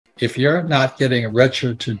If you're not getting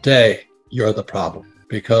richer today, you're the problem.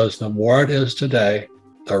 Because the more it is today,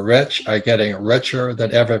 the rich are getting richer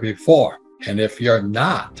than ever before. And if you're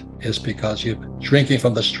not, it's because you're drinking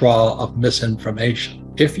from the straw of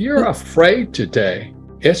misinformation. If you're afraid today,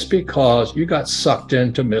 it's because you got sucked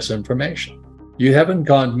into misinformation. You haven't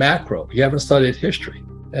gone macro. You haven't studied history.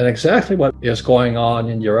 And exactly what is going on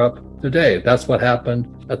in Europe today. That's what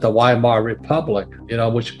happened at the Weimar Republic,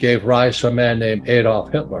 which gave rise to a man named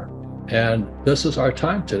Adolf Hitler. And this is our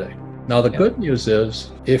time today. Now, the good news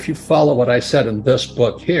is, if you follow what I said in this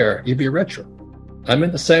book here, you'll be richer. I'm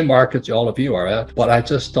in the same markets all of you are at, but I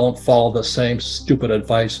just don't follow the same stupid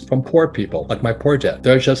advice from poor people, like my poor dad.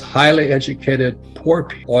 They're just highly educated poor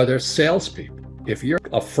people, or they're salespeople. If you're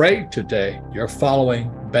afraid today, you're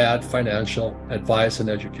following bad financial advice and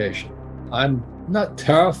education. I'm not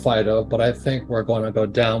terrified of, but I think we're going to go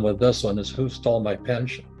down with this one, is who stole my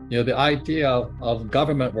pension. The idea of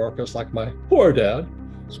government workers like my poor dad,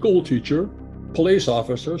 school teacher, police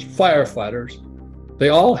officers, firefighters, they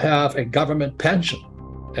all have a government pension.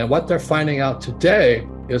 And what they're finding out today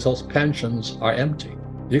is those pensions are empty.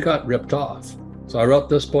 You got ripped off. So I wrote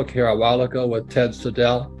this book here a while ago with Ted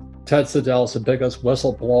Siddell. Ted Siddell is the biggest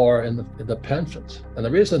whistleblower in the pensions. And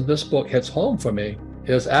the reason this book hits home for me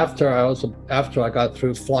is after I got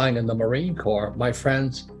through flying in the Marine Corps,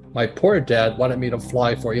 my poor dad wanted me to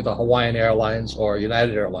fly for either Hawaiian Airlines or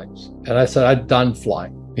United Airlines. And I said, I'm done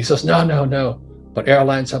flying. He says, no, but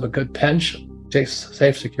airlines have a good pension.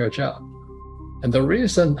 Safe, secure job. And the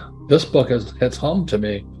reason this book hits home to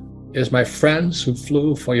me is my friends who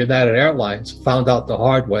flew for United Airlines found out the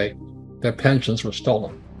hard way their pensions were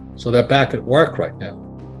stolen. So they're back at work right now.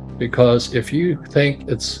 Because if you think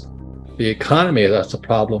it's the economy that's the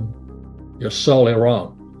problem, you're solely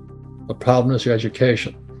wrong. The problem is your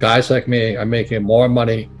education. Guys like me are making more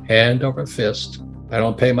money hand over fist. I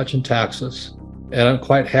don't pay much in taxes, and I'm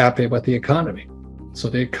quite happy with the economy. So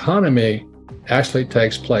the economy actually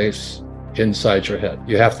takes place inside your head.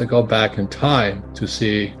 You have to go back in time to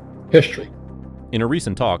see history. In a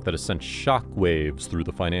recent talk that has sent shockwaves through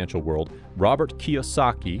the financial world, Robert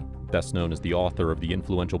Kiyosaki, best known as the author of the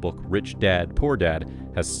influential book Rich Dad, Poor Dad,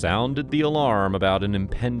 has sounded the alarm about an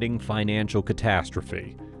impending financial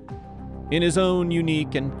catastrophe. In his own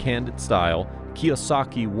unique and candid style,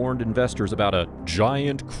 Kiyosaki warned investors about a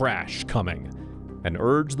giant crash coming and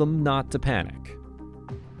urged them not to panic.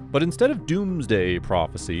 But instead of doomsday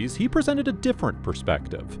prophecies, he presented a different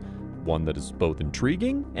perspective, one that is both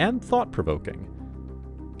intriguing and thought-provoking.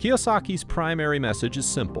 Kiyosaki's primary message is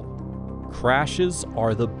simple: crashes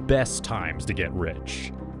are the best times to get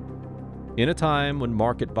rich. In a time when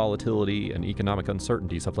market volatility and economic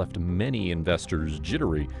uncertainties have left many investors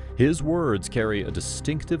jittery, his words carry a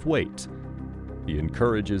distinctive weight. He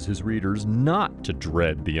encourages his readers not to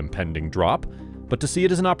dread the impending drop, but to see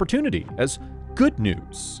it as an opportunity, as good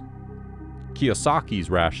news. Kiyosaki's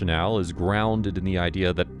rationale is grounded in the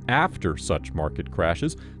idea that after such market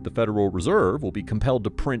crashes, the Federal Reserve will be compelled to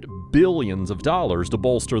print billions of dollars to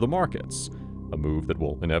bolster the markets, a move that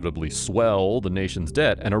will inevitably swell the nation's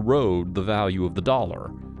debt and erode the value of the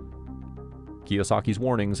dollar. Kiyosaki's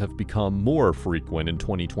warnings have become more frequent in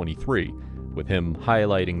 2023, with him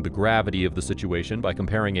highlighting the gravity of the situation by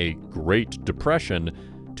comparing a Great Depression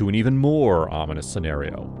to an even more ominous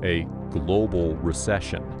scenario, a global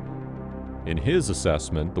recession. In his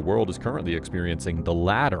assessment, the world is currently experiencing the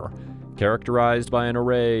latter, characterized by an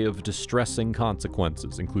array of distressing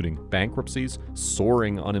consequences, including bankruptcies,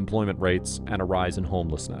 soaring unemployment rates, and a rise in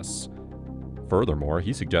homelessness. Furthermore,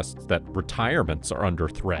 he suggests that retirements are under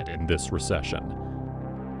threat in this recession.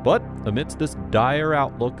 But amidst this dire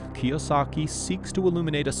outlook, Kiyosaki seeks to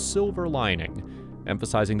illuminate a silver lining,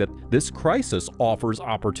 emphasizing that this crisis offers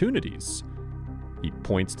opportunities. He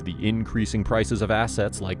points to the increasing prices of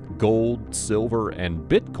assets like gold, silver, and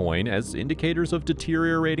Bitcoin as indicators of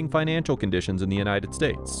deteriorating financial conditions in the United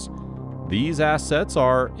States. These assets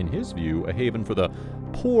are, in his view, a haven for the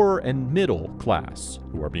poor and middle class,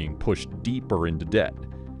 who are being pushed deeper into debt.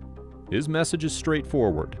 His message is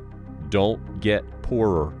straightforward: don't get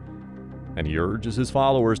poorer. And he urges his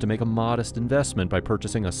followers to make a modest investment by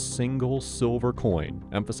purchasing a single silver coin,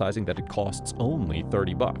 emphasizing that it costs only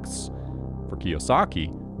 $30. For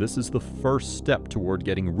Kiyosaki, this is the first step toward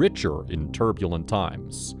getting richer in turbulent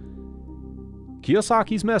times.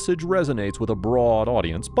 Kiyosaki's message resonates with a broad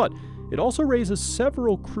audience, but it also raises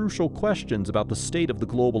several crucial questions about the state of the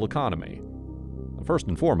global economy. First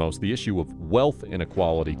and foremost, the issue of wealth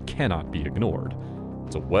inequality cannot be ignored.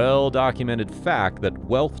 It's a well-documented fact that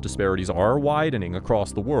wealth disparities are widening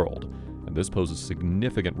across the world, and this poses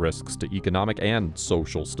significant risks to economic and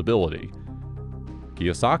social stability.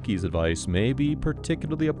 Kiyosaki's advice may be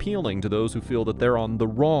particularly appealing to those who feel that they're on the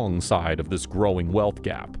wrong side of this growing wealth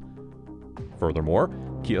gap. Furthermore,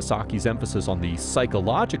 Kiyosaki's emphasis on the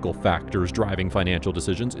psychological factors driving financial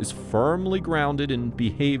decisions is firmly grounded in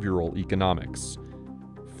behavioral economics.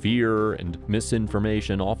 Fear and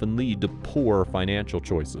misinformation often lead to poor financial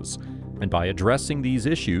choices, and by addressing these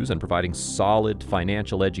issues and providing solid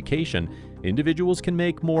financial education, individuals can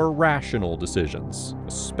make more rational decisions,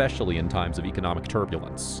 especially in times of economic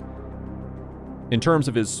turbulence. In terms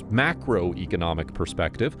of his macroeconomic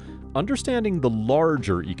perspective, understanding the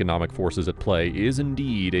larger economic forces at play is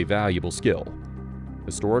indeed a valuable skill.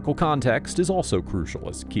 Historical context is also crucial,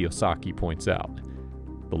 as Kiyosaki points out.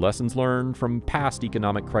 The lessons learned from past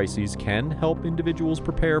economic crises can help individuals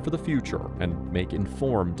prepare for the future and make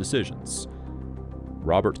informed decisions.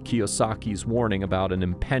 Robert Kiyosaki's warning about an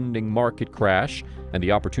impending market crash and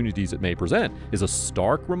the opportunities it may present is a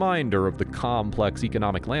stark reminder of the complex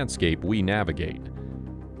economic landscape we navigate.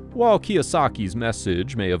 While Kiyosaki's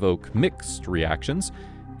message may evoke mixed reactions,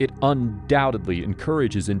 it undoubtedly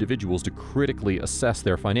encourages individuals to critically assess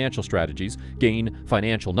their financial strategies, gain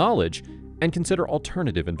financial knowledge, and consider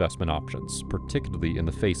alternative investment options, particularly in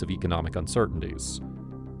the face of economic uncertainties.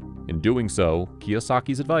 In doing so,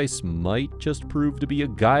 Kiyosaki's advice might just prove to be a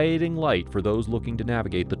guiding light for those looking to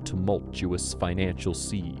navigate the tumultuous financial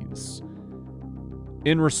seas.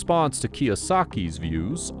 In response to Kiyosaki's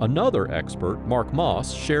views, another expert, Mark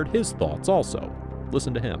Moss, shared his thoughts also.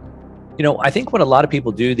 Listen to him. I think what a lot of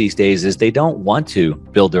people do these days is they don't want to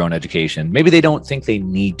build their own education. Maybe they don't think they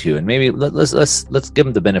need to, and maybe let's give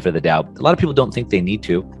them the benefit of the doubt. A lot of people don't think they need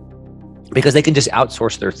to, because they can just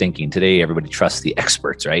outsource their thinking. Today, everybody trusts the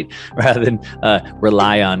experts, right? Rather than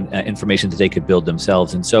rely on information that they could build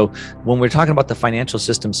themselves. And so when we're talking about the financial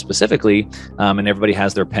system specifically, and everybody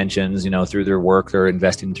has their pensions, through their work, they're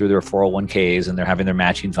investing through their 401ks and they're having their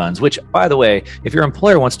matching funds, which, by the way, if your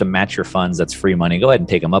employer wants to match your funds, that's free money. Go ahead and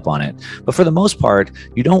take them up on it. But for the most part,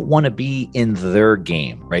 you don't want to be in their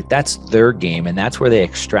game, right? That's their game, and that's where they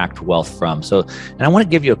extract wealth from. So, and I want to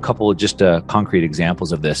give you a couple of just concrete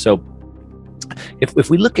examples of this. So, if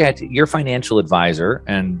we look at your financial advisor,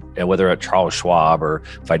 and whether at Charles Schwab or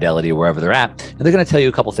Fidelity or wherever they're at, and they're going to tell you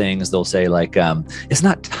a couple things. They'll say like, it's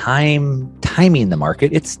not timing the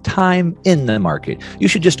market, it's time in the market. You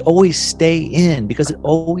should just always stay in because it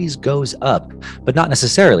always goes up, but not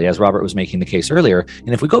necessarily, as Robert was making the case earlier.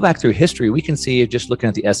 And if we go back through history, we can see, just looking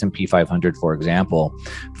at the S&P 500, for example,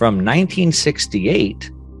 from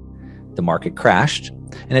 1968, the market crashed.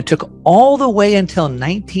 And it took all the way until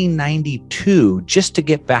 1992 just to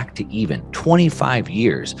get back to even, 25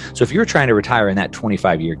 years. So if you're trying to retire in that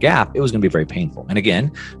 25-year gap, it was going to be very painful. And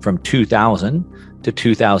again, from 2000 to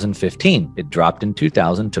 2015, it dropped in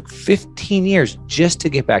 2000, took 15 years just to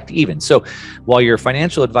get back to even. So while your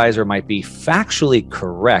financial advisor might be factually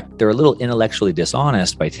correct, they're a little intellectually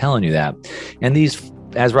dishonest by telling you that. And these,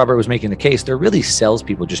 as Robert was making the case, they're really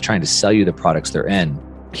salespeople just trying to sell you the products they're in.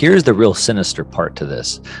 Here's the real sinister part to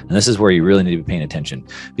this. And this is where you really need to be paying attention,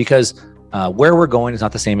 because where we're going is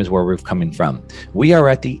not the same as where we're coming from. We are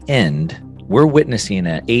at the end. We're witnessing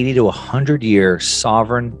an 80 to 100-year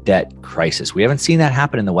sovereign debt crisis. We haven't seen that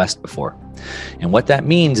happen in the West before. And what that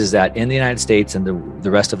means is that in the United States and the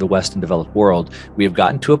rest of the Western developed world, we have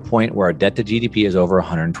gotten to a point where our debt to GDP is over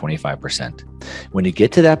 125%. When you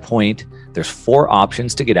get to that point, there's 4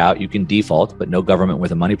 options to get out. You can default, but no government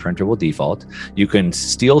with a money printer will default. You can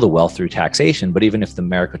steal the wealth through taxation, but even if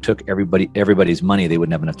America took everybody's money, they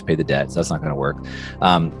wouldn't have enough to pay the debt. So that's not going to work.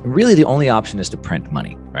 Really, the only option is to print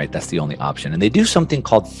money, right? That's the only option. And they do something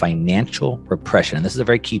called financial repression. And this is a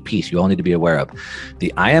very key piece you all need to be aware of.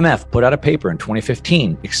 The IMF put out a paper in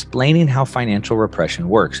 2015 explaining how financial repression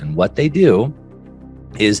works. And what they do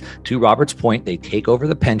is, to Robert's point, they take over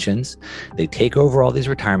the pensions, they take over all these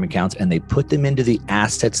retirement accounts, and they put them into the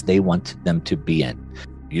assets they want them to be in.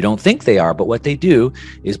 You don't think they are, but what they do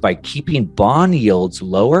is, by keeping bond yields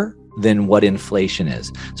lower than what inflation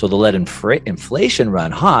is. So they'll let inflation run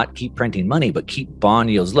hot, keep printing money, but keep bond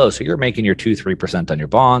yields low. So you're making your 2-3% on your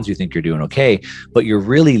bonds. You think you're doing okay, but you're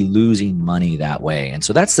really losing money that way. And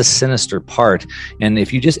so that's the sinister part. And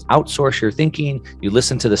if you just outsource your thinking, you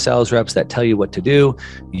listen to the sales reps that tell you what to do,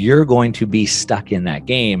 you're going to be stuck in that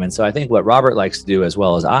game. And so I think what Robert likes to do, as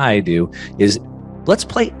well as I do, is let's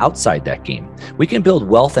play outside that game. We can build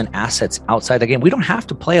wealth and assets outside that game. We don't have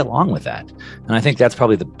to play along with that. And I think that's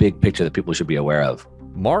probably the big picture that people should be aware of.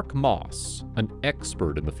 Mark Moss, an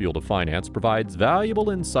expert in the field of finance, provides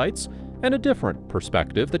valuable insights and a different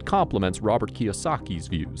perspective that complements Robert Kiyosaki's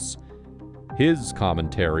views. His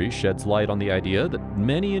commentary sheds light on the idea that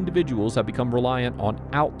many individuals have become reliant on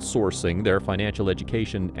outsourcing their financial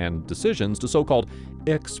education and decisions to so-called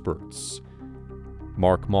experts.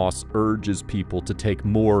 Mark Moss urges people to take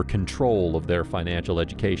more control of their financial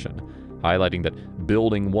education, highlighting that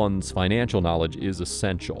building one's financial knowledge is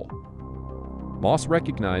essential. Moss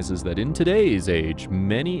recognizes that in today's age,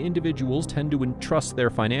 many individuals tend to entrust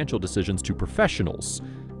their financial decisions to professionals,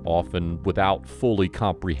 often without fully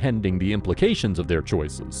comprehending the implications of their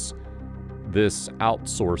choices. This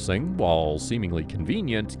outsourcing, while seemingly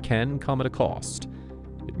convenient, can come at a cost.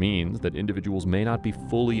 It means that individuals may not be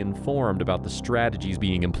fully informed about the strategies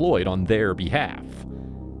being employed on their behalf.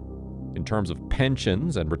 In terms of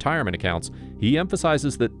pensions and retirement accounts, he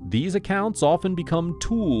emphasizes that these accounts often become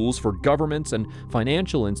tools for governments and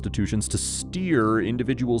financial institutions to steer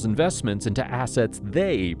individuals' investments into assets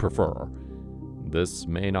they prefer. This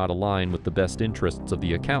may not align with the best interests of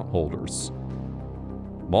the account holders.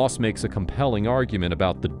 Moss makes a compelling argument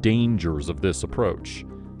about the dangers of this approach.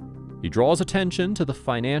 He draws attention to the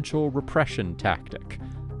financial repression tactic,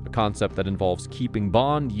 a concept that involves keeping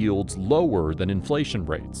bond yields lower than inflation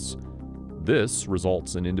rates. This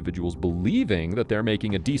results in individuals believing that they're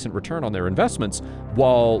making a decent return on their investments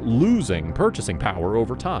while losing purchasing power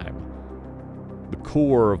over time. The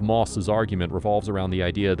core of Moss's argument revolves around the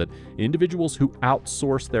idea that individuals who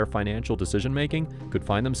outsource their financial decision-making could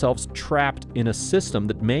find themselves trapped in a system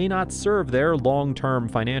that may not serve their long-term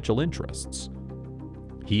financial interests.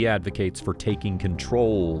 He advocates for taking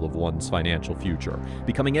control of one's financial future,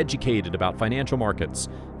 becoming educated about financial markets,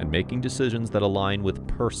 and making decisions that align with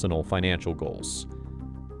personal financial goals.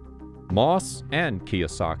 Moss and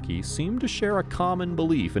Kiyosaki seem to share a common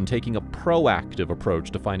belief in taking a proactive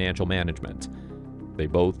approach to financial management. They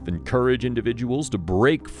both encourage individuals to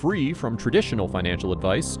break free from traditional financial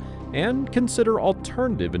advice and consider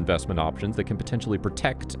alternative investment options that can potentially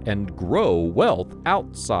protect and grow wealth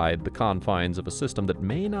outside the confines of a system that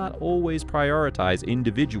may not always prioritize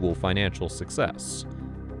individual financial success.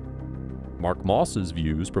 Mark Moss's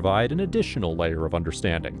views provide an additional layer of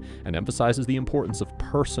understanding and emphasizes the importance of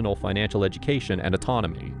personal financial education and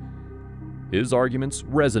autonomy. His arguments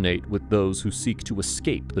resonate with those who seek to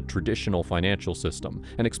escape the traditional financial system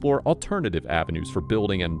and explore alternative avenues for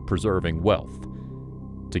building and preserving wealth.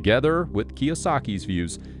 Together with Kiyosaki's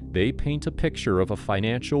views, they paint a picture of a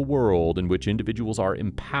financial world in which individuals are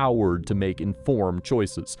empowered to make informed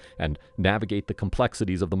choices and navigate the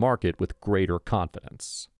complexities of the market with greater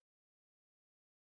confidence.